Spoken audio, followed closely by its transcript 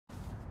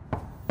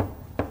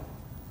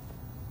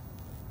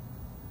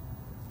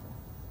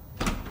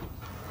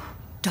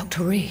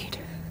Dr. Reed,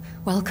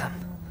 welcome.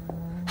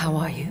 How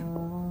are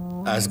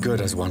you? As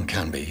good as one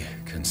can be,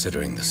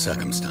 considering the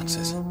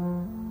circumstances.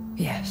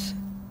 Yes.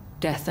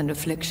 Death and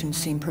affliction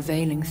seem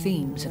prevailing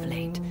themes of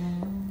late.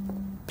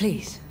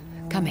 Please,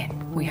 come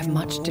in. We have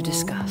much to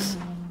discuss.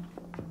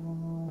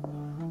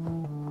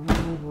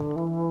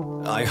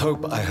 I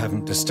hope I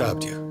haven't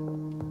disturbed you.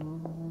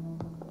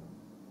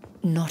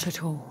 Not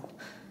at all.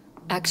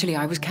 Actually,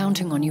 I was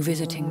counting on you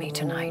visiting me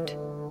tonight.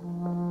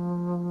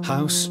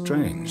 How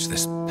strange,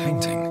 this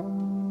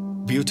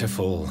painting.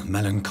 Beautiful,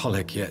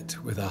 melancholic, yet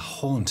with a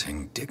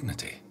haunting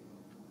dignity.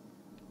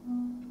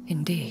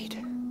 Indeed.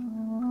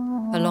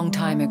 A long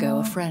time ago,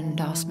 a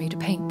friend asked me to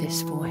paint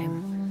this for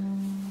him,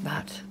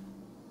 but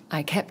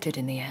I kept it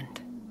in the end.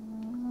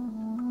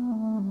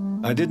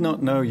 I did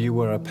not know you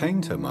were a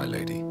painter, my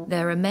lady.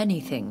 There are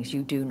many things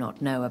you do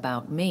not know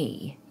about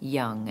me,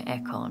 young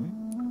Ekon.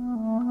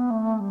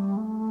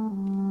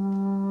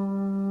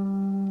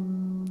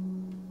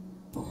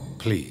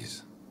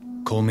 Please,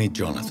 call me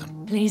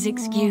Jonathan. Please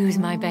excuse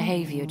my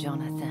behavior,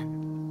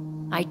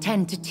 Jonathan. I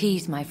tend to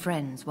tease my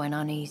friends when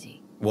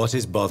uneasy. What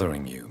is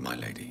bothering you, my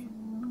lady?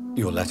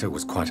 Your letter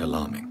was quite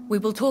alarming. We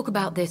will talk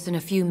about this in a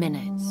few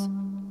minutes.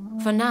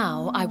 For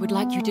now, I would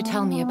like you to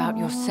tell me about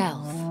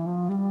yourself.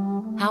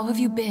 How have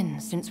you been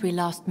since we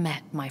last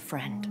met, my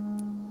friend?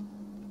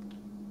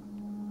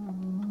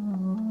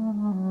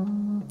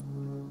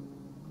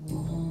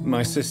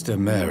 My sister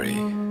Mary.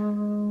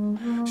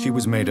 She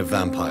was made a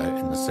vampire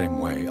in the same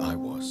way I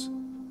was.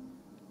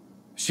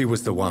 She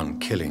was the one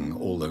killing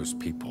all those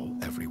people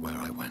everywhere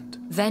I went.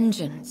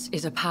 Vengeance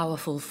is a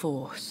powerful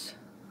force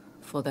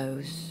for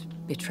those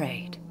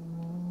betrayed.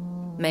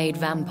 Made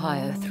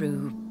vampire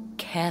through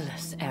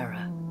careless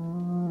error.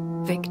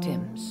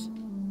 Victims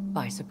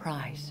by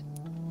surprise.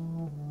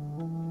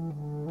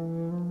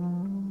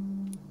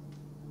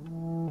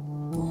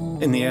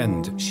 In the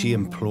end, she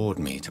implored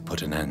me to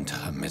put an end to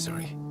her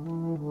misery.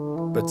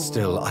 But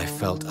still, I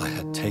felt I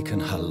had taken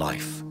her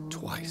life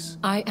twice.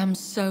 I am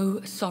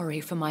so sorry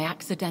for my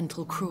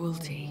accidental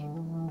cruelty.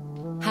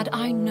 Had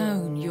I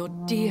known your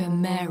dear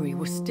Mary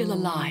was still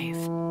alive,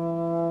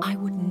 I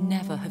would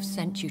never have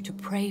sent you to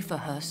pray for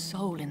her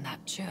soul in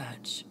that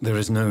church. There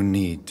is no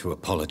need to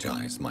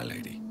apologize, my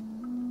lady.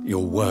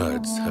 Your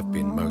words have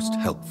been most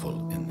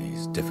helpful in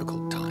these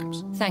difficult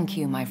times. Thank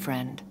you, my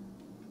friend.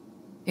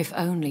 If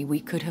only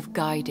we could have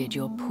guided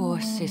your poor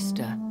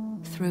sister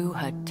through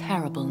her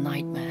terrible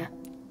nightmare.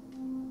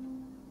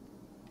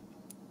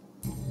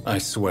 I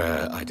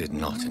swear I did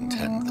not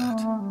intend that.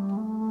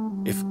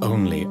 If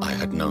only I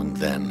had known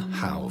then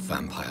how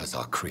vampires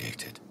are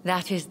created.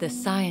 That is the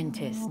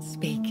scientist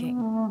speaking.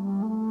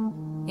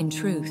 In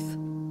truth,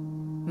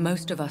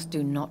 most of us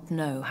do not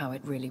know how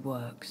it really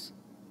works.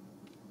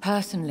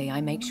 Personally, I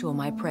make sure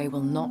my prey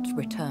will not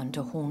return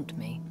to haunt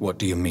me. What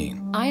do you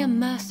mean? I am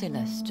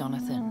merciless,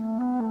 Jonathan.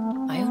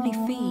 I only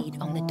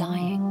feed on the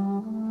dying,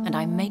 and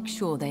I make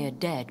sure they are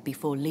dead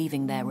before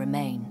leaving their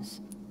remains.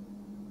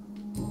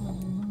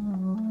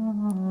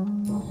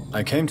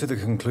 I came to the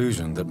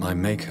conclusion that my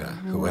maker,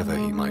 whoever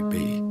he might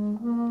be,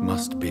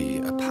 must be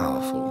a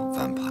powerful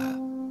vampire.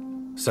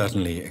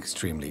 Certainly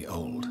extremely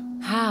old.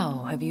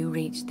 How have you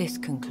reached this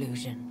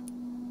conclusion?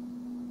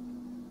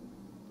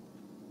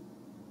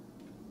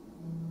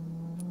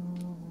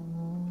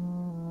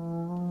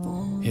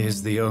 He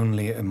is the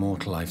only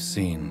immortal I've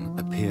seen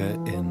appear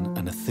in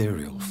an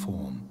ethereal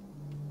form.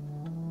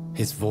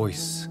 His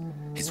voice,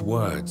 his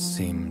words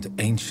seemed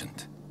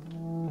ancient.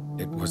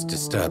 It was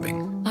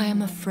disturbing. I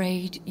am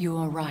afraid you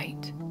are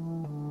right.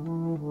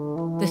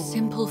 The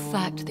simple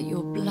fact that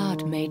your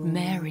blood made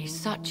Mary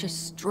such a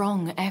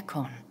strong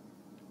Ekon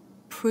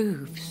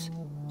proves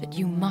that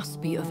you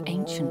must be of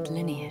ancient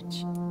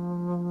lineage.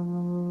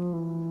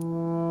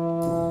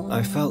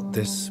 I felt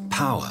this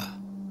power,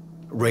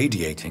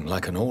 radiating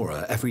like an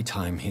aura every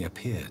time he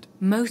appeared.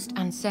 Most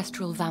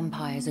ancestral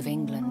vampires of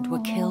England were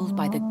killed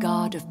by the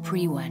Guard of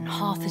Priwen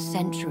half a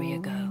century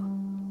ago.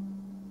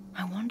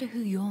 I wonder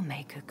who your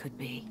maker could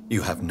be.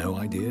 You have no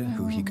idea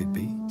who he could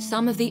be?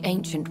 Some of the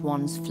ancient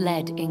ones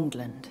fled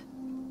England.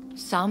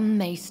 Some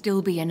may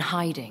still be in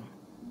hiding.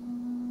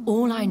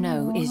 All I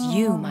know is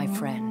you, my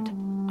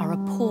friend, are a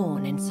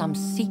pawn in some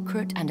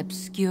secret and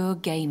obscure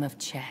game of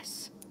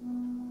chess.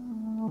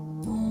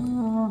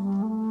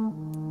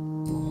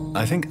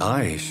 I think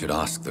I should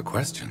ask the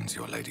questions,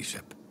 your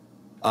ladyship.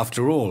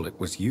 After all, it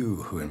was you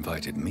who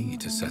invited me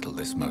to settle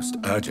this most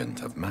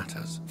urgent of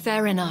matters.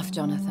 Fair enough,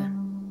 Jonathan.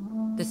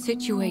 The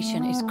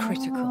situation is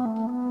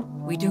critical.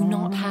 We do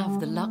not have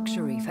the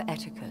luxury for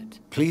etiquette.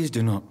 Please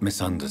do not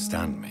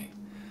misunderstand me.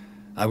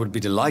 I would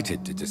be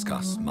delighted to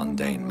discuss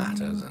mundane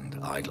matters and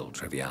idle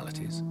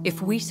trivialities.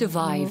 If we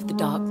survive the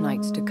dark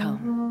nights to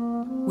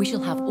come, we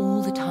shall have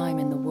all the time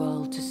in the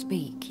world to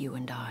speak, you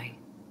and I.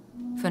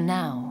 For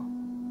now,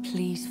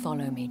 please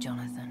follow me,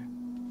 Jonathan.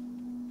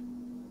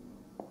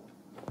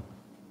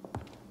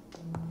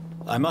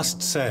 I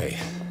must say,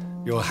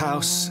 your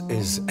house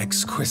is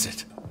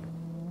exquisite.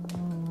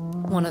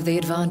 One of the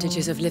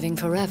advantages of living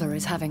forever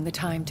is having the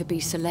time to be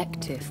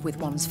selective with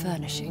one's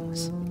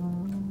furnishings.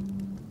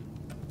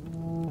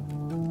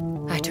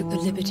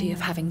 liberty of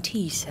having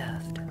tea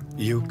served.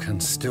 You can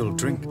still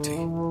drink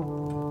tea.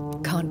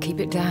 Can't keep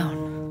it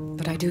down,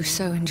 but I do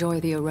so enjoy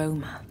the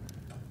aroma.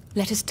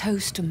 Let us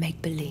toast to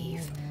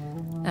make-believe.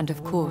 And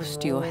of course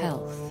to your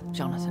health,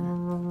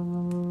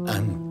 Jonathan.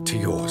 And to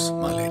yours,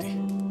 my lady.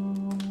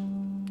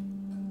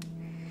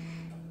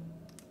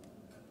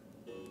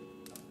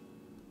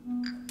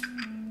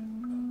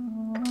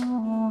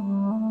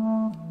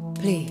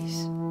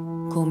 Please,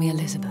 call me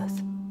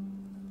Elizabeth.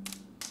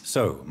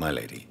 So, my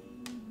lady,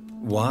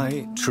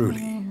 why,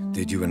 truly,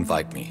 did you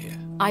invite me here?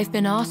 I've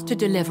been asked to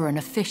deliver an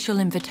official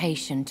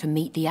invitation to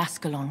meet the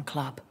Ascalon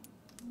Club.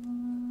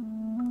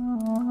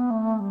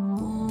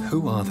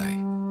 Who are they?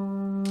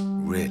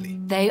 Really?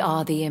 They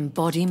are the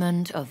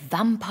embodiment of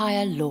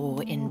vampire law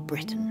in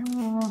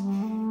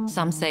Britain.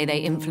 Some say they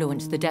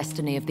influence the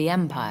destiny of the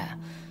Empire.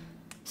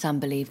 Some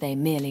believe they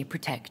merely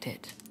protect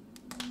it.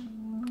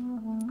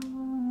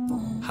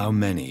 How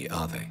many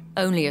are they?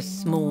 Only a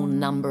small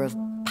number of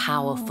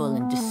powerful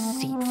and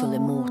deceitful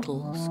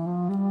immortals.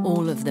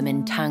 All of them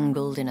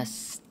entangled in a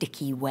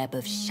sticky web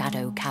of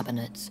shadow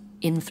cabinets,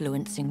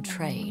 influencing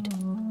trade.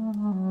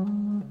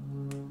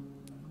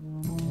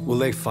 Will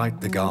they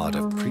fight the guard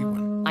of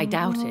Priwen? I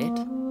doubt it.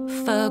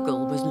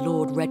 Fergal was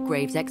Lord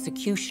Redgrave's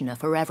executioner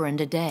forever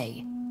and a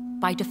day.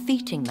 By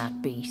defeating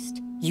that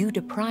beast, you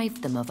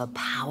deprived them of a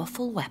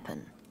powerful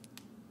weapon.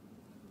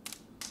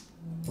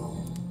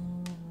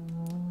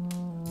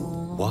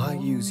 Why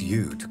use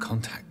you to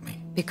contact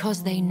me?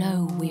 Because they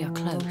know we are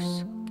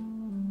close.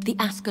 The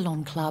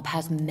Ascalon Club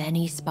has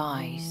many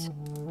spies.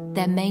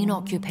 Their main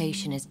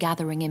occupation is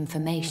gathering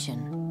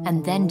information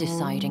and then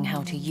deciding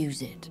how to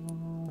use it.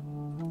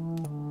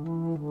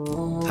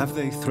 Have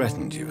they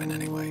threatened you in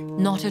any way?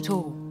 Not at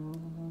all.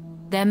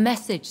 Their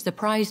message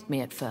surprised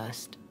me at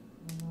first.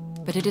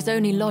 But it is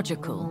only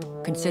logical,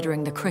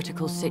 considering the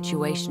critical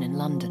situation in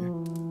London.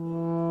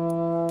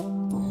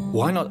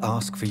 Why not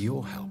ask for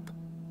your help?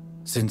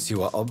 Since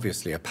you are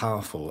obviously a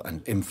powerful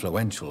and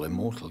influential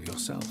immortal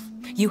yourself.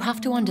 You have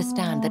to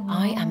understand that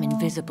I am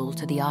invisible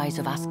to the eyes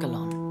of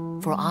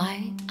Ascalon, for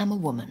I am a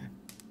woman.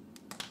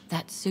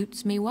 That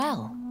suits me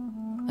well,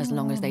 as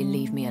long as they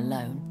leave me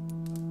alone.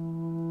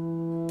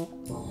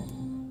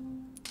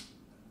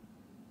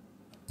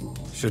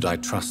 Should I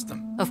trust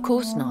them? Of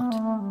course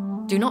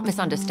not. Do not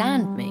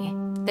misunderstand me.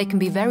 They can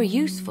be very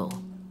useful,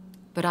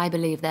 but I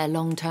believe their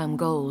long-term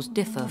goals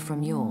differ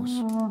from yours.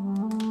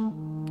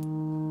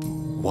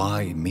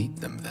 Why meet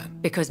them then?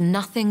 Because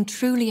nothing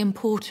truly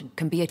important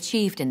can be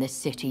achieved in this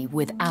city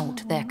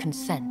without their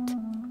consent.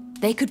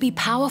 They could be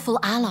powerful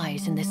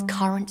allies in this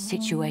current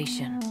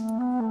situation.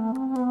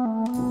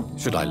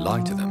 Should I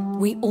lie to them?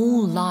 We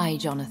all lie,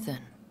 Jonathan.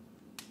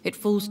 It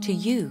falls to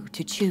you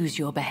to choose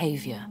your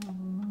behavior.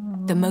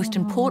 The most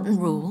important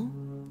rule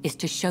is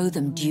to show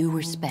them due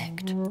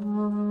respect.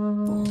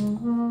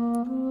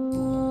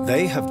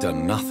 They have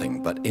done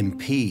nothing but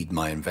impede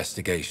my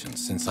investigation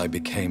since I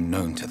became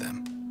known to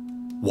them.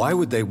 Why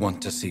would they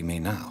want to see me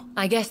now?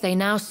 I guess they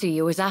now see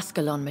you as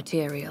Ascalon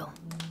material.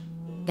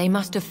 They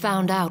must have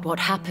found out what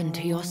happened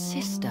to your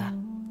sister.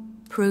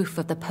 Proof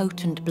of the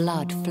potent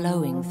blood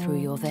flowing through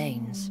your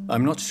veins.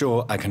 I'm not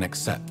sure I can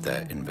accept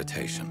their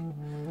invitation.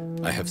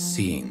 I have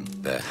seen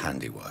their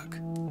handiwork.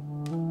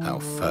 How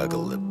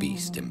Fergal the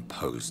Beast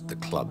imposed the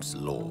club's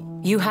law.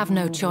 You have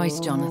no choice,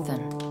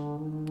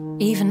 Jonathan.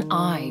 Even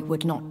I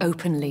would not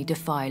openly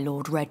defy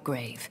Lord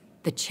Redgrave,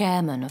 the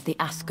chairman of the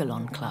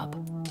Ascalon Club.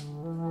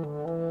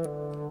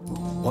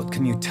 What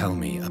can you tell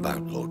me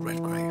about Lord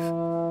Redgrave?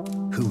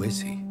 Who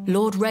is he?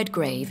 Lord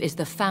Redgrave is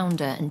the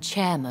founder and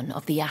chairman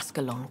of the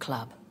Ascalon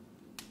Club.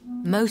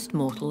 Most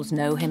mortals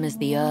know him as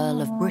the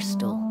Earl of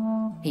Bristol.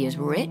 He is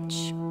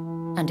rich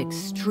and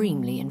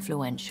extremely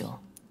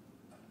influential.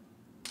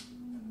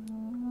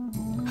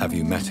 Have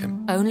you met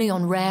him? Only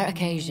on rare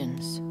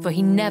occasions, for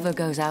he never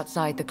goes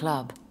outside the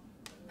club.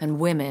 And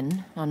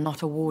women are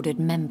not awarded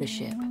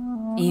membership,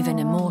 even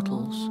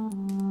immortals.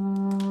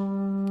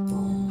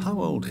 How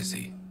old is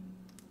he?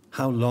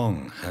 How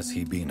long has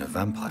he been a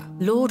vampire?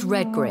 Lord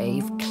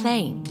Redgrave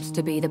claims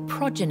to be the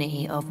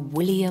progeny of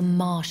William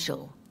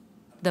Marshall,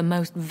 the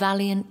most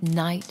valiant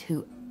knight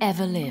who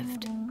ever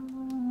lived.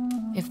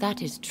 If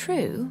that is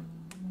true,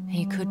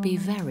 he could be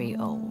very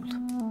old.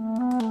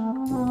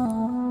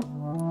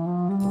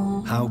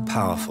 How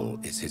powerful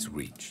is his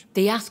reach?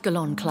 The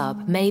Ascalon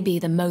Club may be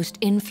the most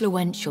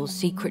influential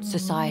secret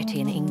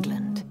society in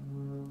England.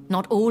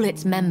 Not all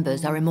its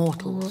members are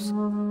immortals,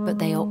 but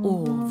they are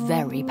all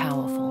very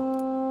powerful.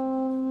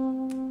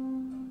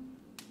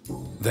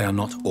 They are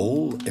not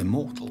all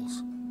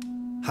immortals.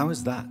 How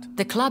is that?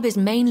 The club is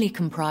mainly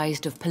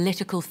comprised of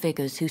political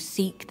figures who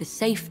seek the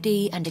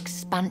safety and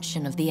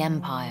expansion of the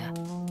Empire.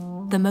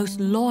 The most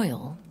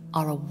loyal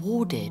are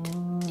awarded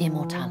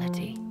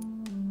immortality.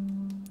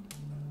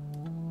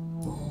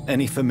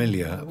 Any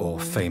familiar or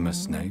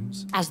famous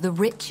names? As the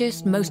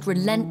richest, most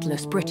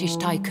relentless British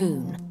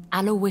tycoon,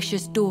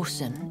 Aloysius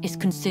Dawson is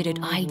considered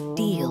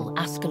ideal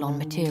Ascalon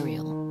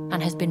material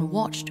and has been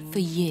watched for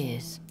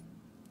years.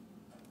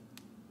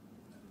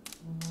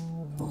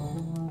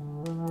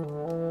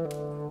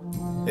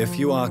 If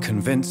you are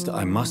convinced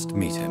I must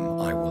meet him,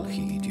 I will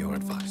heed your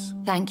advice.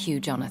 Thank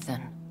you,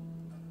 Jonathan.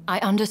 I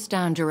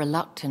understand your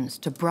reluctance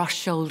to brush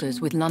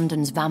shoulders with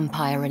London's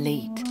vampire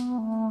elite.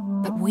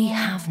 But we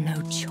have no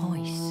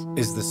choice.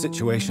 Is the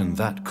situation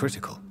that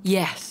critical?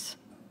 Yes.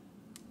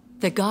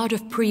 The Guard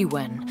of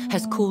Prewen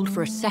has called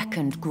for a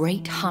second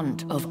great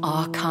hunt of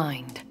our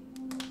kind.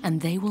 And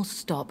they will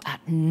stop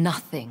at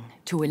nothing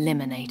to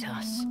eliminate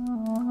us.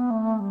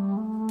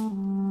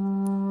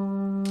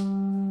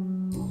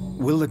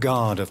 Will the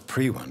Guard of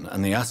Prewen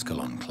and the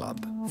Ascalon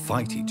Club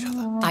fight each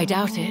other? I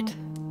doubt it.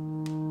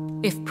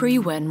 If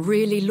Prewen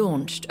really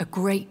launched a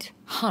great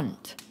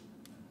hunt,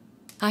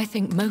 I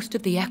think most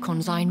of the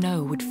Ekons I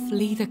know would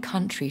flee the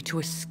country to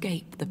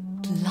escape the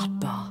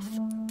bloodbath.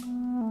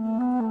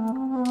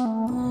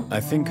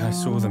 I think I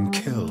saw them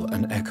kill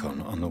an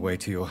Ekon on the way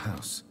to your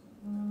house.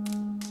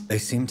 They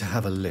seem to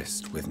have a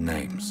list with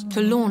names.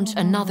 To launch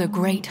another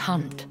great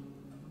hunt,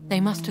 they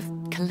must have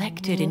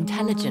collected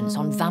intelligence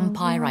on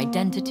vampire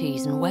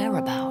identities and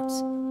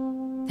whereabouts.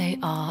 They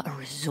are a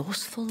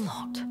resourceful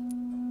lot.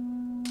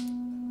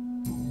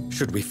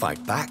 Should we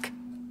fight back?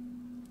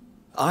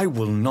 I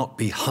will not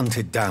be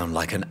hunted down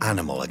like an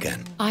animal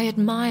again. I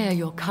admire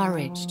your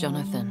courage,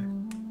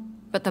 Jonathan.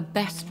 But the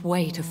best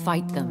way to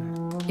fight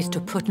them is to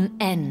put an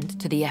end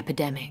to the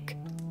epidemic.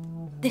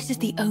 This is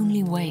the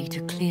only way to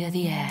clear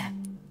the air.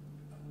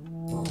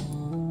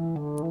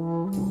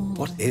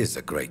 What is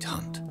a great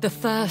hunt? The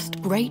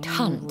first great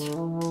hunt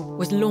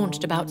was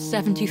launched about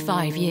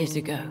 75 years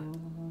ago.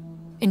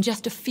 In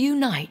just a few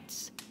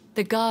nights,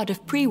 the Guard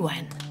of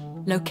Prewen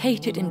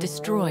located and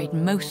destroyed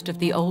most of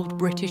the old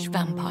British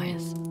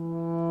vampires.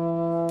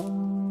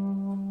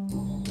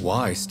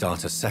 Why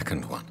start a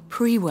second one?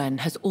 Prewen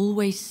has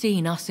always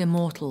seen us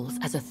immortals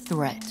as a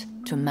threat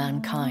to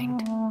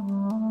mankind.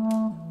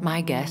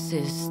 My guess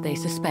is they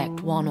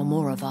suspect one or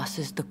more of us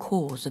is the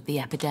cause of the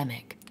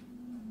epidemic.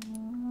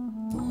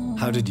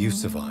 How did you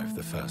survive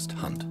the first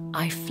hunt?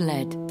 I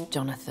fled,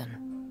 Jonathan.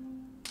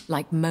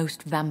 Like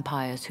most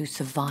vampires who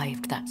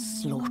survived that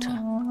slaughter.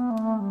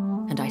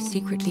 And I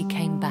secretly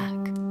came back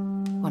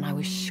when I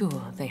was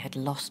sure they had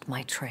lost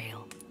my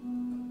trail.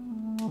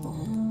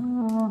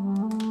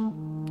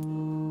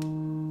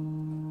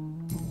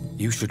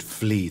 You should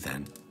flee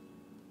then.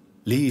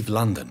 Leave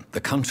London,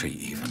 the country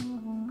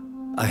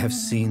even. I have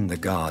seen the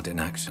Guard in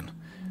action.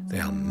 They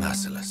are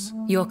merciless.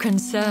 Your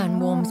concern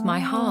warms my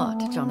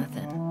heart,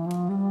 Jonathan.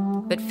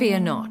 But fear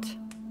not.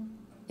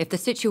 If the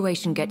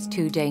situation gets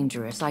too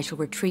dangerous, I shall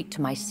retreat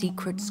to my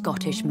secret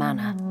Scottish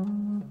manor.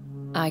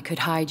 I could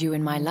hide you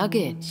in my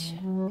luggage,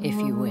 if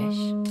you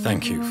wish.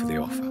 Thank you for the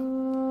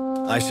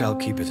offer. I shall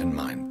keep it in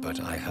mind, but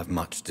I have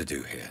much to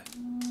do here.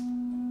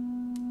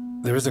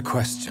 There is a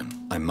question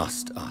I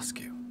must ask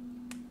you.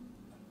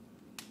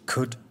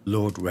 Could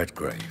Lord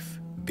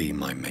Redgrave be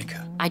my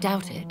maker? I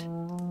doubt it.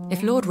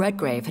 If Lord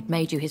Redgrave had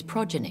made you his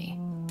progeny,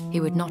 he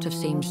would not have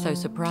seemed so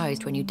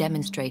surprised when you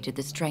demonstrated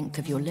the strength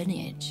of your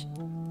lineage.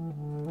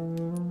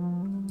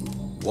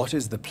 What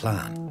is the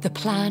plan? The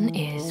plan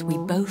is we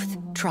both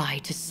try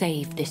to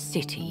save this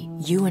city,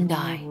 you and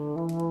I.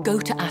 Go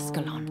to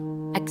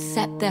Ascalon,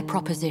 accept their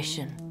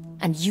proposition,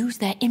 and use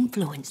their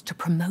influence to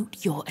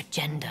promote your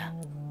agenda.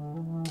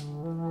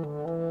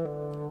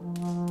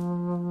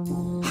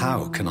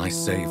 How can I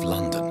save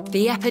London?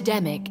 The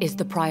epidemic is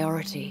the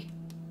priority.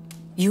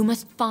 You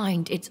must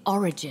find its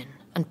origin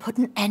and put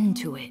an end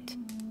to it.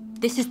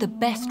 This is the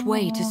best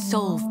way to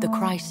solve the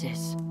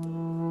crisis.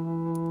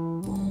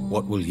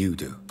 What will you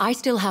do? I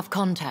still have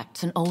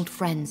contacts and old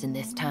friends in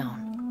this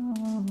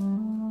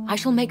town. I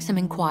shall make some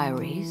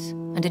inquiries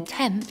and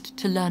attempt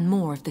to learn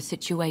more of the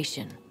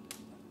situation.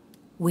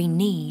 We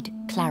need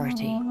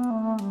clarity.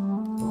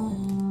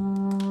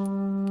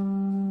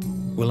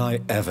 Will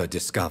I ever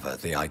discover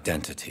the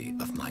identity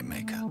of my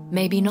maker?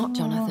 Maybe not,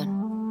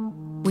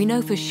 Jonathan. We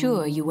know for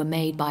sure you were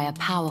made by a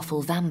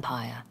powerful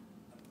vampire.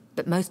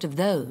 But most of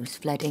those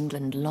fled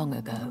England long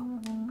ago.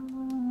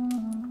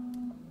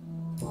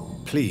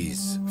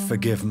 Please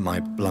forgive my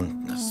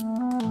bluntness,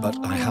 but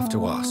I have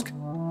to ask.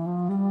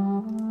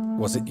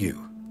 Was it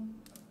you?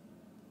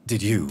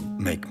 Did you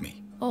make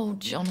me? Oh,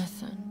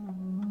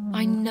 Jonathan.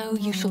 I know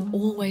you shall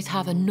always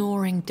have a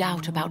gnawing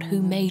doubt about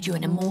who made you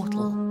an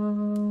immortal.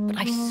 But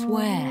I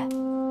swear,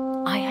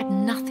 I had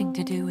nothing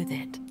to do with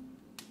it.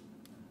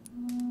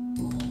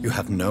 You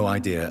have no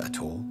idea at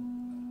all?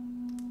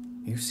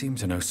 You seem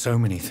to know so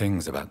many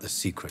things about the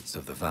secrets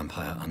of the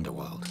vampire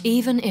underworld.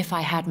 Even if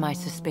I had my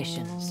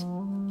suspicions,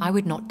 I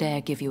would not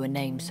dare give you a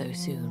name so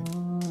soon.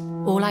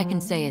 All I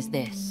can say is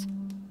this.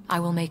 I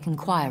will make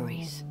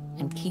inquiries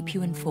and keep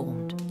you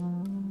informed.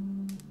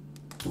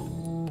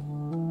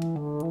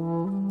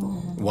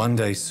 One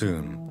day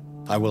soon,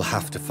 I will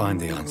have to find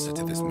the answer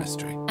to this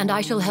mystery. And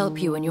I shall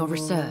help you in your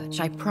research,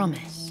 I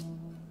promise.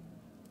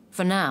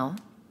 For now,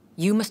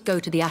 you must go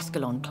to the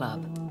Ascalon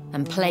Club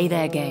and play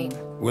their game.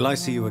 Will I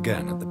see you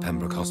again at the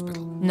Pembroke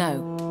Hospital?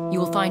 No, you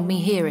will find me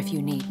here if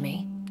you need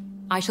me.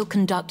 I shall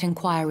conduct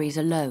inquiries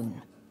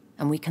alone,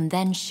 and we can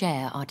then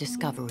share our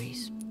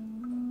discoveries.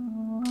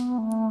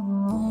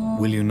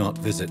 Will you not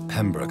visit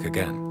Pembroke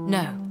again?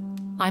 No.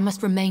 I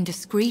must remain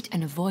discreet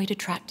and avoid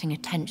attracting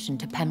attention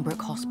to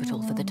Pembroke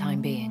Hospital for the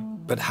time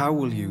being. But how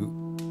will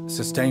you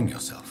sustain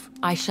yourself?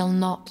 I shall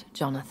not,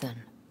 Jonathan.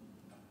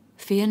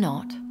 Fear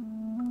not.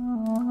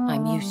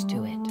 I'm used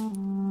to it.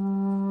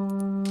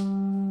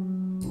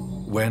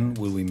 When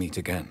will we meet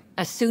again?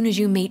 As soon as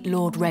you meet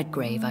Lord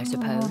Redgrave, I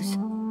suppose.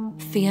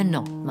 Fear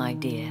not, my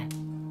dear.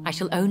 I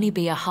shall only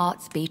be a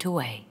heart's beat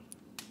away.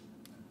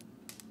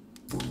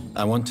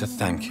 I want to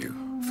thank you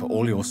for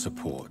all your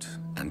support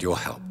and your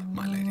help,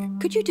 my lady.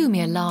 Could you do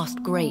me a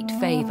last great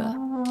favor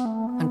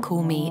and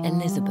call me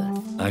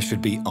Elizabeth? I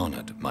should be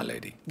honored, my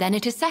lady. Then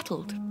it is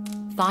settled.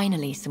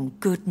 Finally, some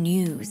good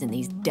news in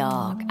these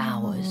dark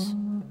hours.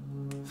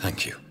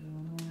 Thank you.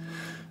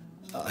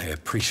 I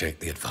appreciate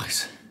the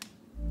advice.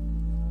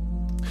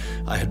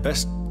 I had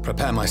best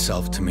prepare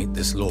myself to meet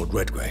this Lord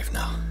Redgrave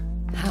now.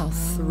 How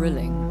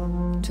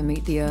thrilling to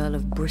meet the Earl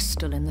of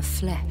Bristol in the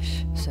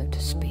flesh, so to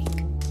speak.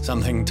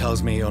 Something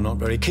tells me you're not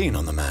very keen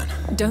on the man.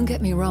 Don't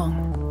get me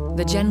wrong.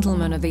 The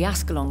gentlemen of the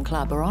Ascalon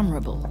Club are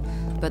honorable,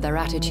 but their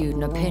attitude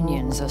and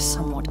opinions are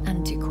somewhat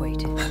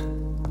antiquated.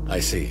 I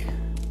see.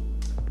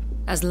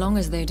 As long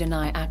as they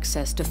deny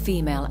access to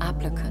female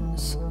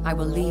applicants, I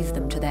will leave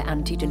them to their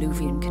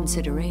antediluvian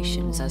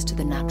considerations as to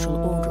the natural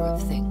order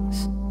of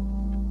things.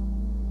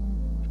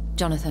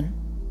 Jonathan,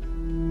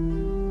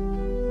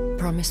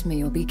 promise me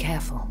you'll be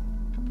careful.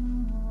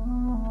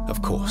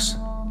 Of course.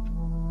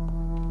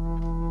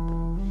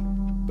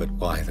 But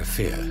why the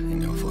fear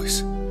in your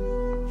voice?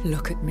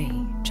 Look at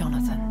me,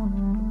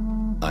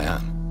 Jonathan. I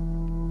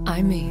am.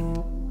 I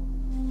mean,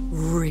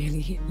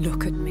 really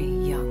look at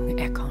me, young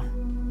Ekon.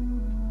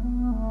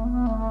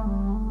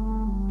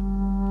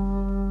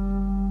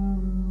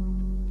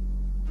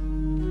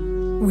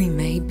 We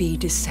may be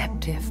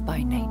deceptive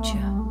by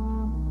nature,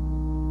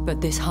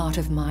 but this heart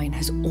of mine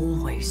has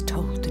always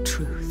told the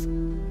truth.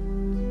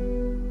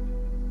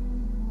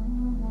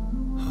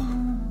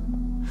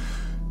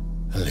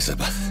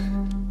 Elizabeth.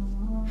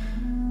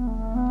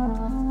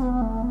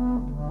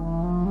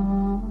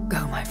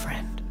 Go, my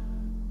friend.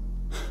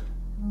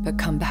 But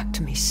come back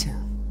to me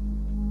soon.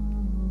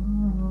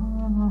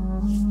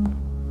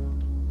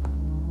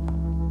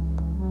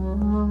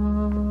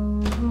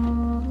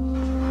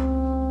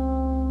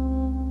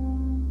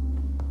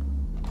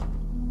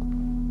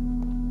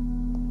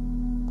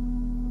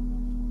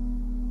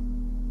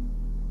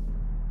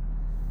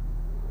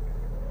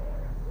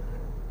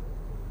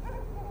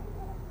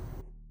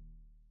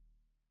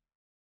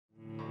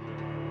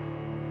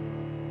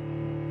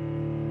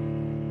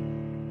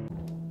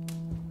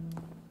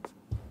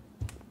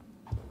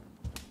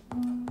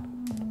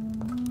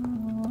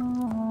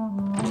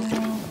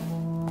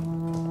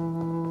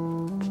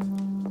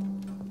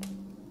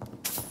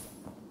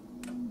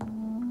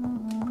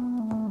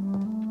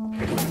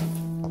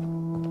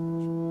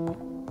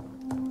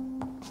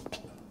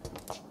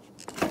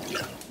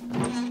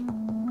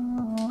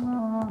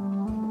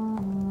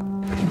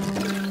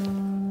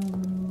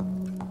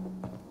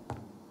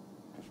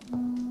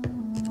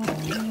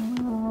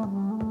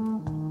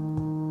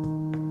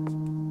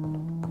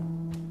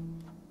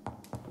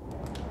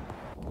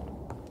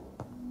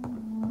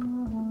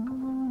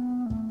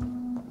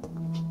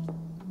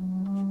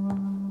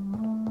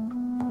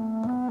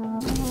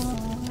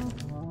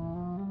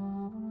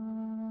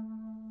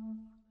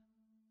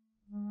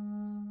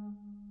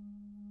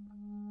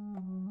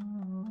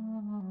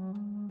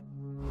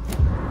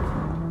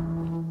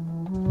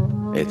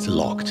 It's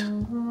locked.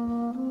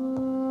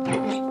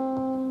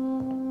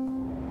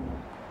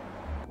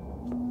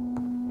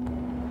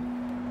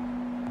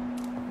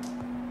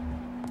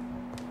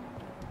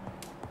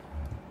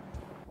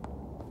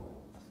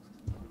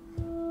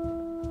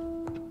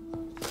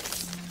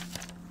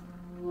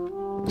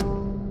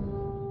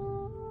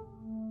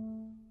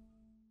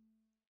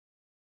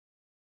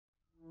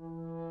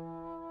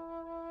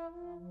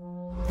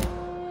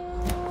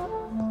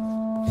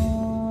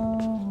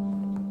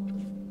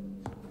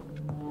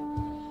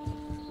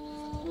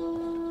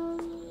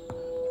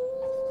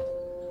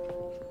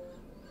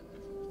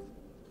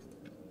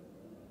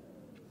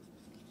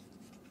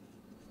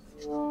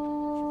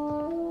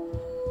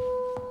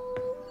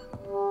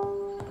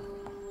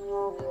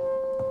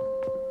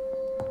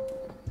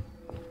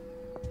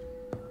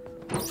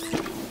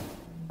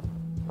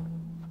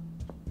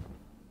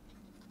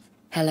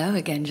 Hello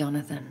again,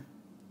 Jonathan.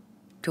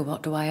 To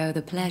what do I owe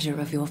the pleasure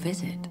of your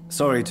visit?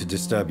 Sorry to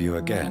disturb you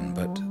again,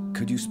 but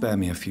could you spare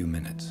me a few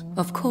minutes?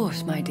 Of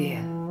course, my dear.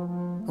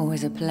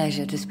 Always a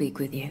pleasure to speak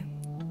with you.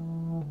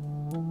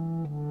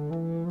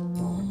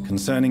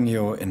 Concerning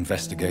your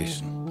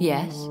investigation.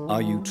 Yes?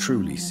 Are you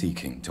truly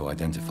seeking to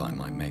identify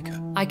my maker?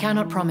 I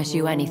cannot promise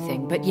you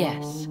anything, but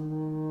yes.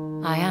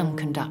 I am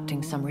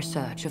conducting some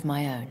research of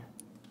my own.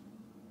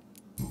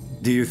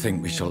 Do you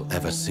think we shall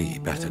ever see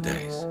better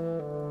days?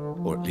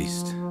 Or at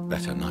least,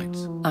 better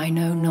nights? I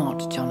know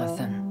not,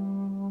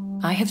 Jonathan.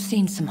 I have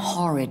seen some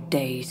horrid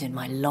days in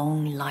my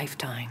long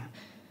lifetime.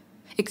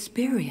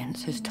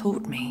 Experience has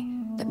taught me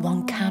that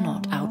one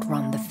cannot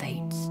outrun the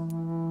fates.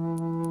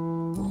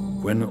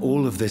 When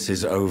all of this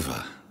is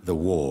over, the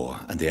war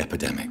and the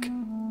epidemic,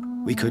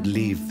 we could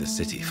leave the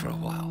city for a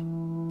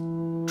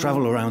while.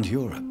 Travel around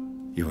Europe,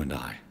 you and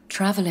I.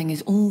 Traveling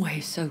is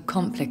always so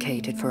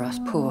complicated for us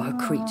poor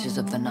creatures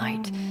of the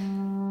night.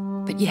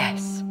 But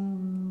yes,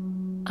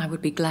 I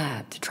would be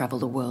glad to travel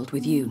the world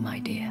with you, my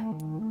dear.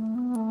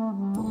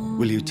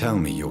 Will you tell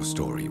me your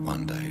story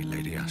one day,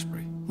 Lady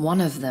Ashbury?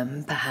 One of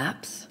them,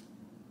 perhaps.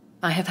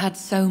 I have had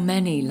so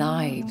many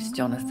lives,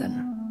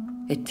 Jonathan.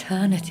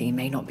 Eternity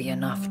may not be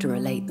enough to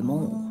relate them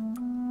all.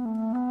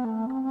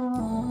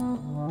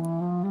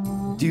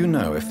 Do you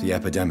know if the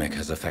epidemic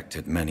has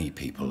affected many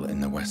people in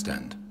the West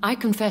End? I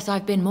confess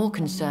I've been more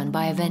concerned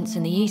by events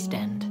in the East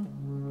End.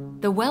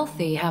 The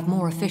wealthy have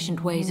more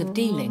efficient ways of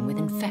dealing with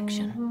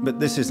infection. But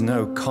this is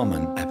no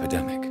common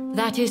epidemic.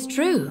 That is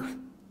true.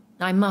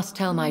 I must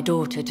tell my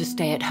daughter to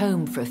stay at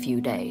home for a few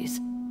days,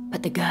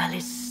 but the girl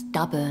is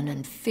stubborn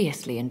and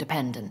fiercely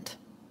independent,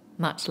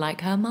 much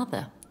like her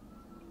mother.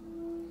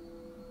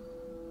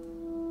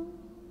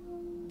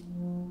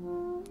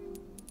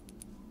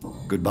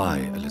 Goodbye,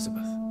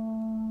 Elizabeth.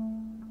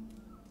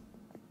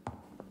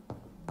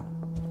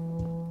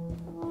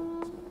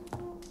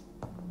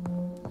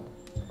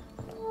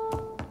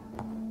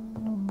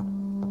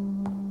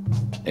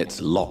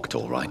 It's locked,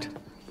 all right.